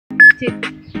2,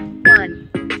 1.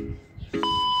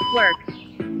 Work.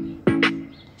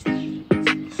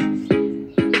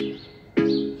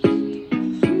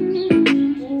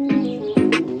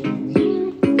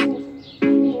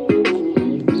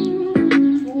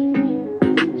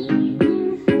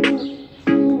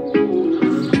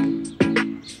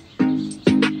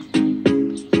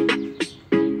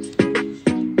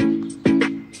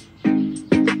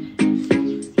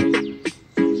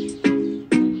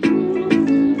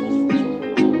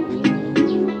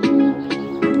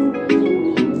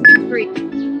 3,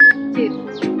 2,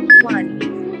 1.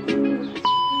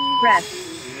 Rest.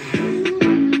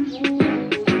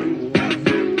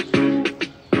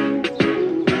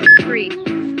 3,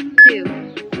 2,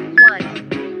 1.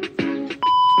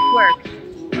 Work.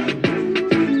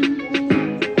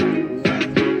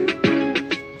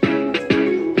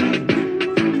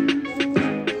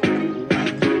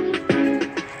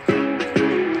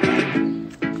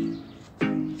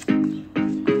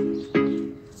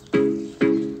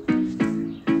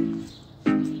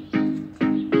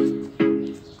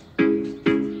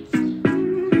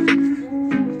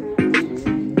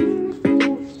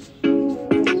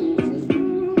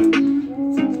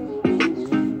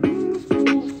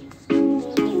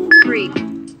 3,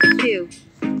 2,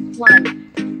 1.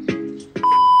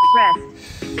 Rest.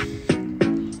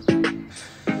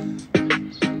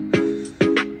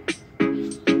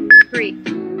 3,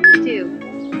 2,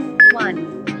 1.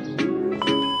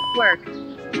 Work.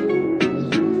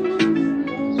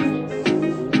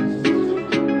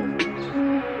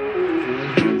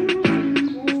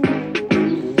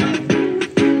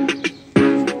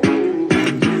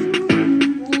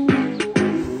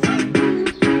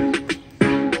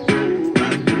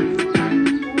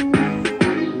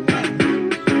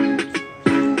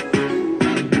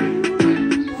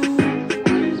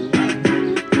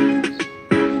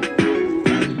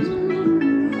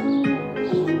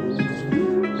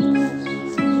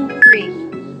 3,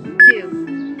 2,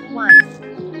 1.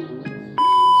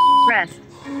 Rest.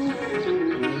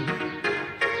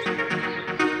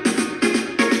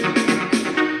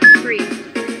 3,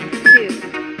 2,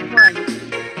 1.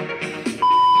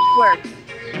 Work.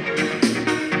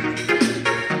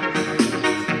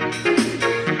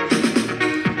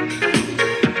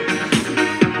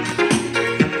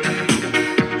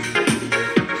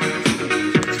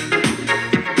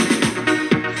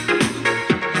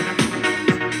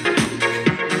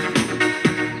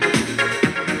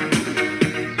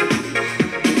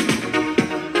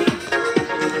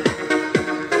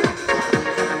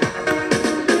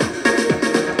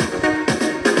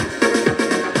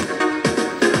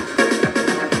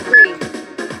 3,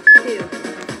 2,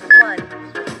 1.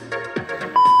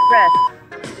 Rest.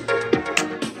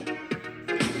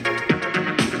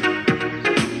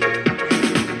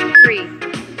 3,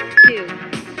 2,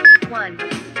 1.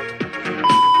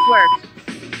 Work.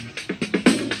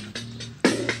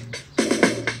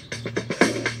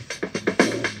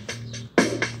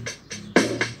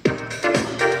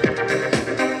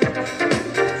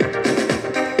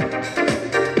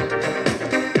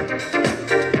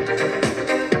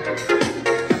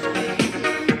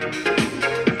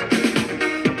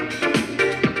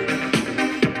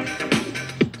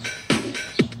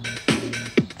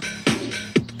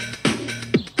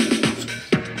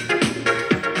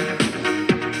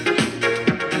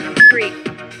 3,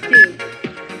 2,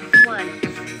 1.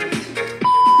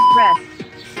 Rest.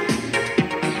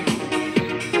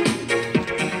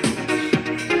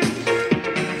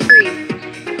 3,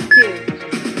 2,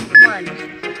 1.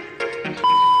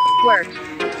 Work.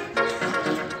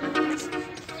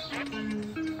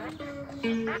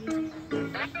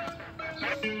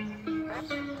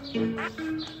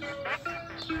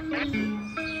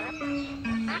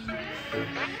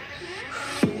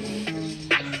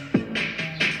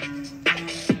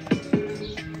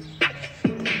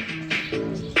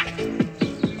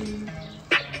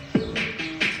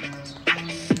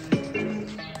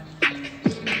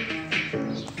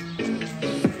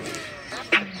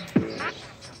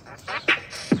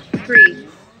 3,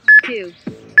 2,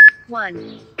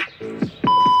 1.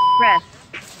 Rest.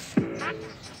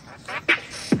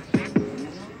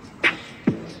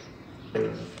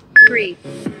 3,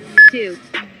 2,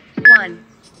 1.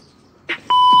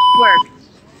 Work.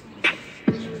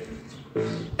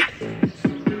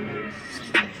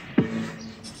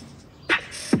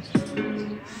 3,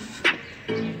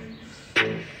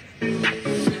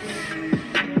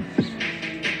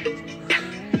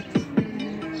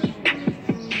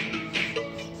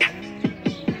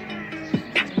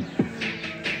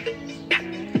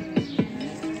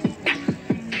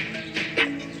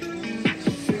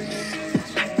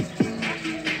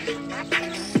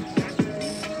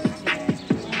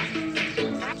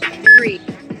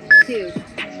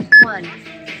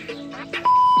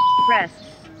 Rest.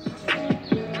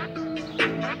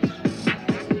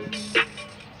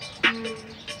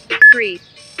 3,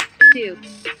 2,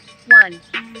 1.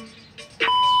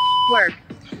 Work.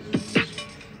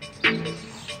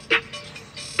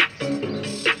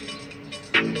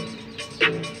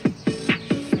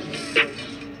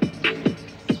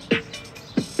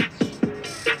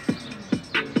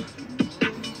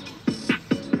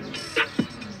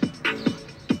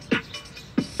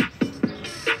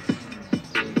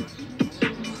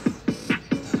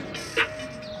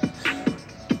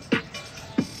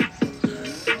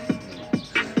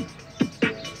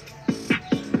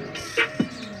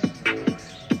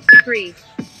 Three,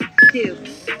 2,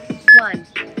 1.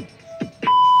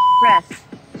 Rest.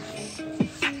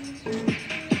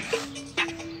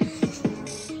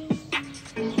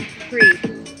 3,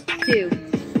 2,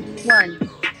 1.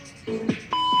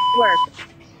 Work.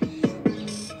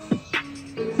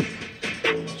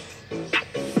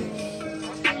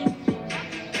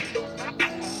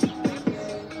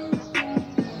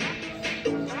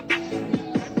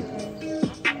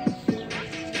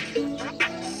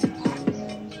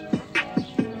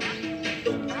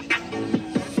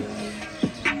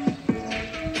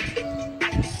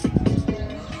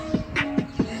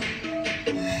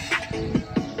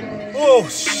 Oh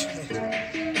shit.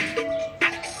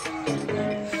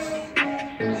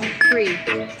 3,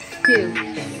 2,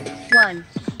 1.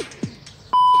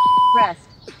 Rest.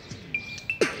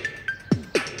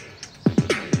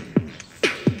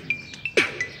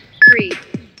 3,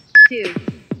 2,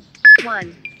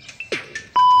 1.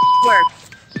 Work.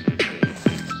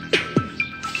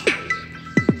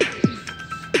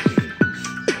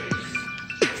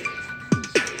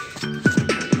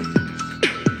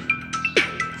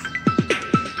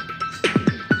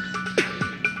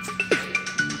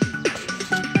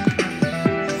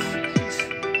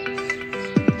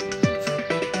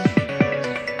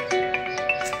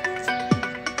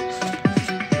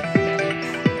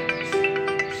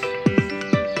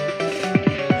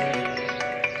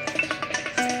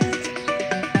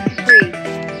 Three,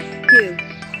 2,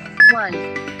 1.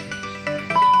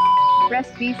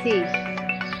 Rest BC.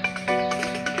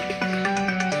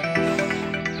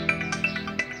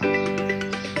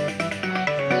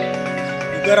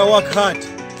 You gotta work hard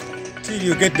till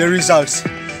you get the results.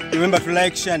 Remember to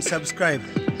like, share, and subscribe.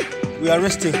 We are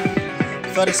resting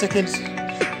 30 seconds.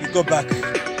 You go back.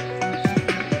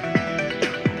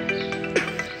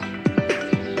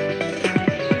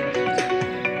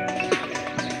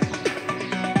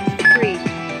 3,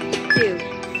 2,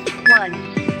 1.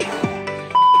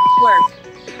 Work.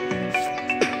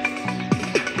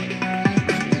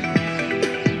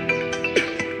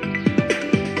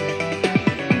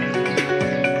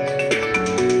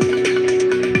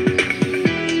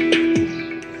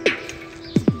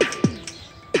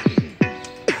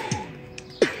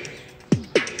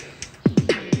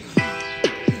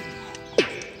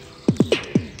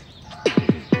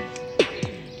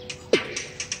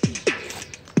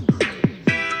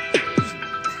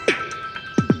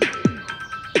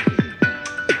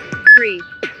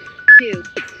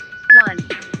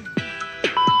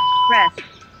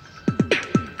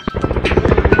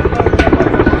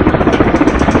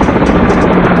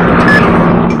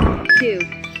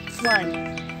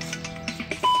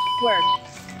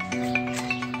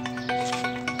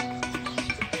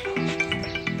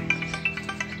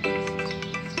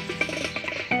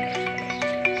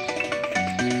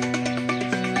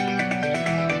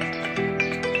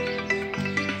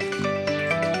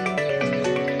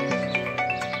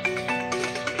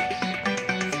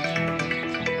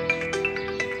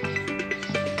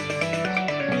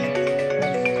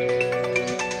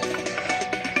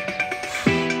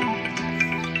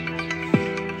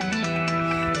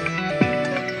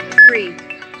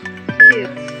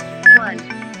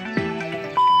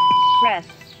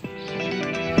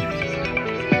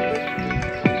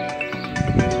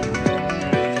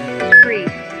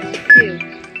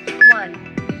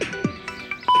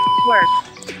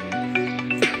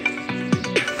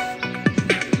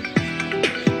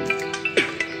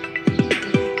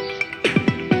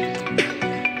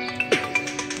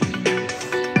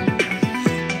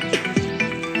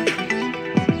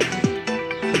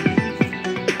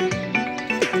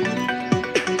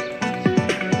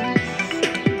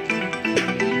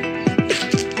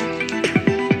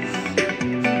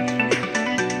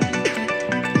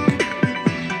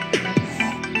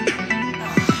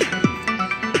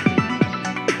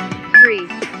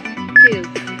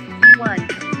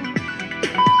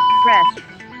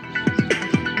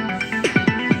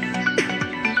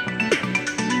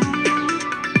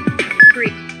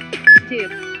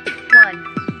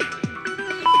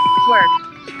 Work.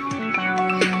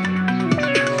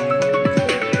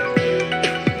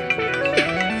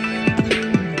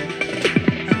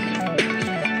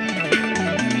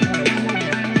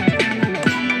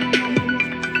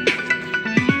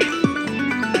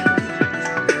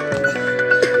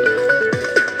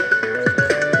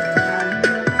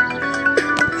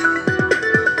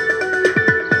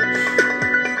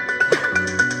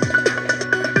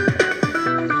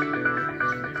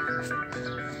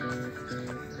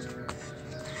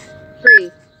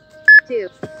 3, 2,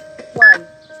 1.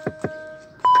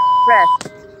 Rest.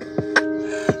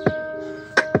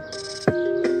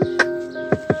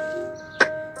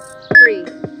 3,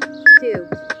 2,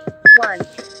 1.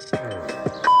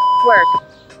 Work.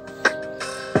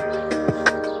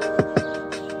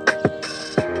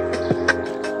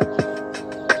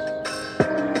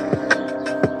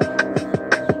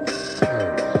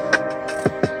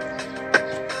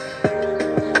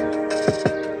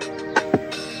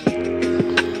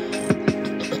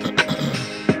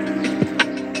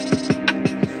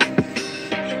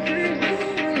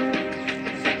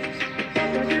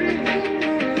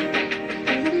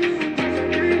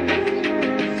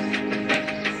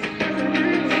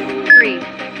 3,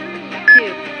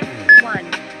 2, 1.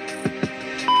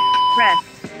 Rest.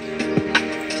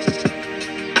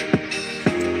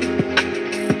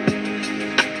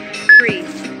 3,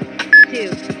 2,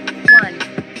 1.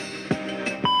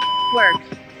 Work.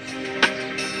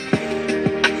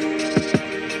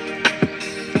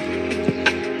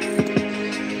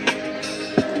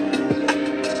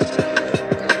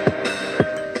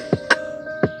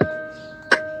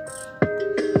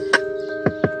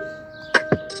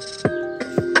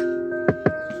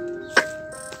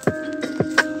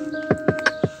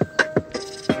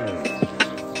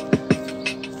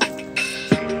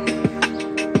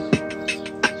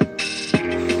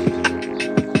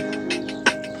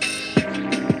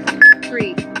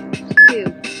 3, 2,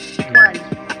 1.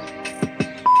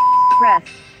 Rest.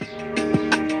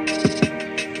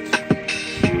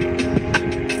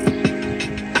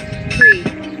 3,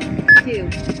 2,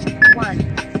 1.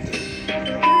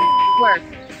 Work.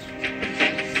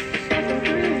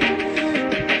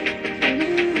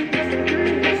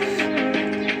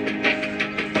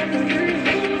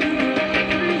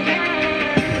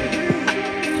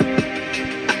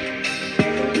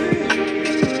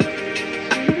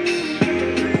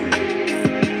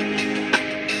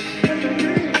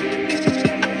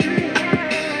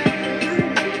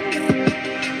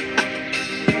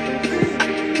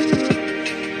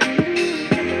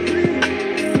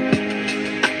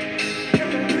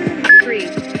 3,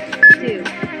 2,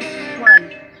 1.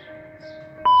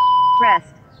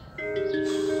 Rest.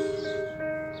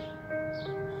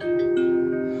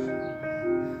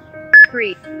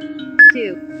 3,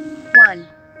 2, 1.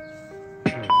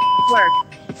 Work.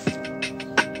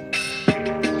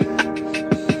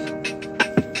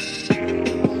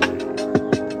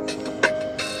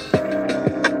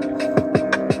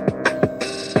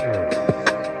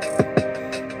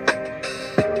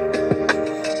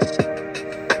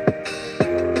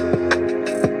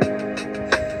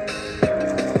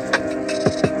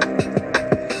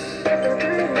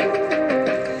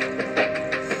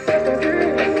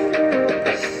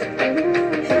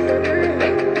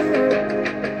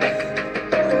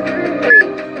 3,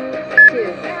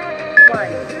 2,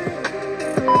 1.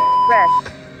 Rest.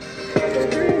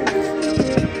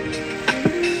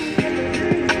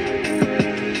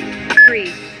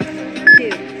 3,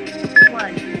 2,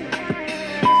 1.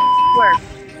 Work.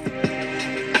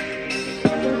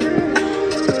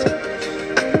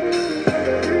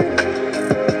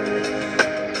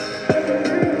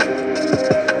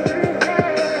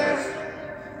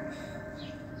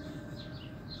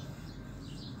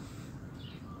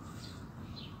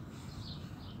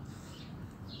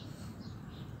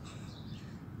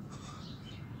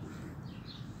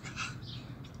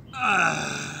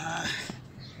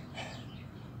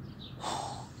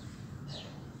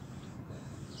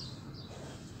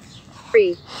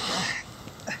 3,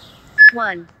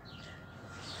 1.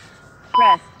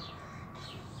 Rest.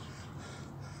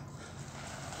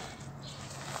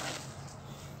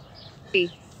 3,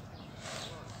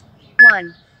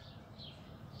 1.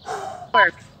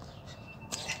 Work.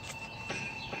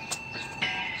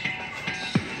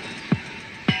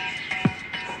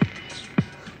 3,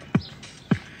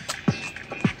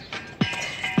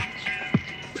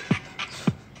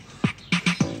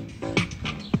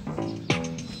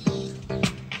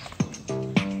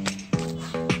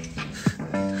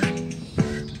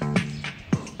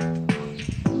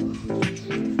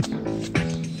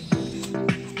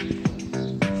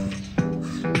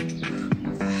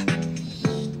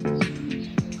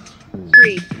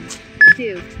 3,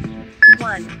 2,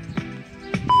 1.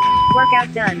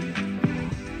 Workout done.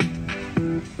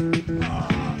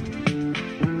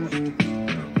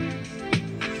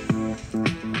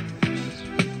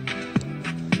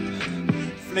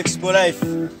 Flexibo Life,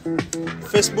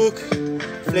 Facebook,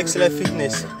 Flex Life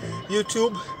Fitness,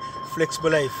 YouTube, Flexibo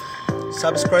Life.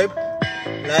 Subscribe,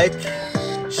 like,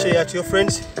 share to your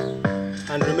friends,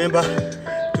 and remember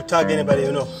to tag anybody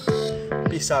you know.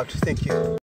 Peace out. Thank you.